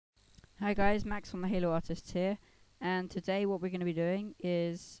Hi guys, Max from the Halo Artists here, and today what we're going to be doing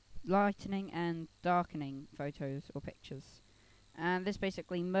is lightening and darkening photos or pictures. And this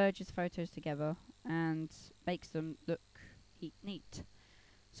basically merges photos together and makes them look neat.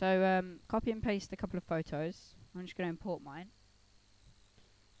 So copy and paste a couple of photos. I'm just going to import mine.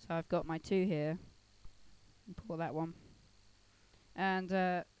 So I've got my two here. Import that one.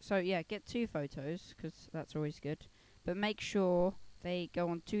 And so yeah, get two photos because that's always good. But make sure they go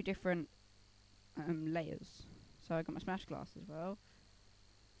on two different layers. So I got my smash glass as well.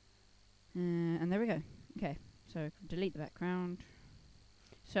 And there we go. Okay, so delete the background.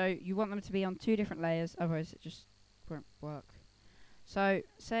 So you want them to be on two different layers, otherwise it just won't work. So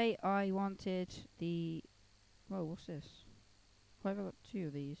say I wanted the... Whoa, what's this? Why have I got two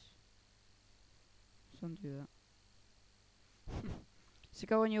of these? Let's undo that. So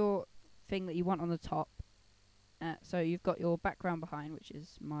go on your thing that you want on the top. So you've got your background behind, which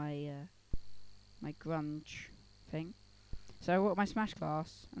is my my grunge thing. So I got my smash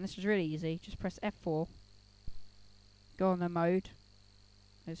glass, and this is really easy. Just press F4, go on the mode.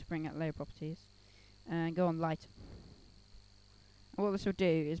 Let's bring out layer properties, and go on light. And what this will do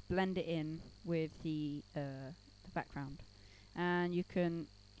is blend it in with the background, and you can.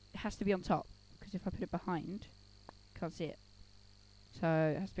 It has to be on top because if I put it behind, you can't see it. So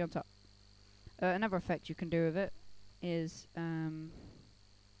it has to be on top. Another effect you can do with it is you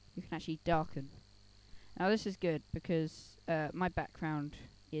can actually darken. Now this is good because my background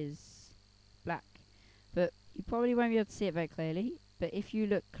is black, but you probably won't be able to see it very clearly. But if you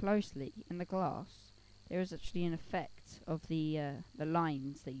look closely in the glass, there is actually an effect of the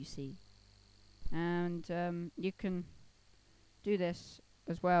lines that you see, and you can do this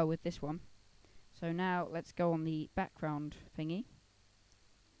as well with this one. So now let's go on the background thingy.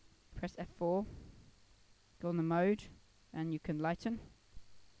 Press F4, go on the mode, and you can lighten.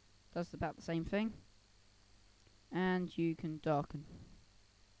 Does about the same thing. And you can darken.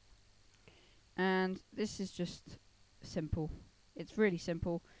 And this is just simple. It's really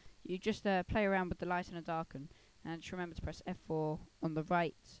simple. You just play around with the lighten and darken, and just remember to press F4 on the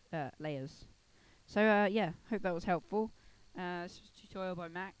right layers. So yeah, hope that was helpful. This was a tutorial by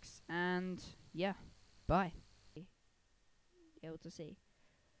Max, and yeah, bye. Able to see.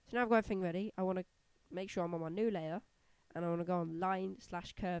 So now I've got everything ready. I want to make sure I'm on my new layer, and I want to go on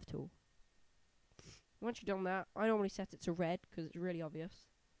line/curve tool. Once you've done that, I normally set it to red because it's really obvious,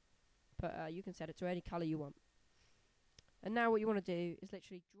 but you can set it to any colour you want. And now what you want to do is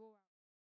literally draw out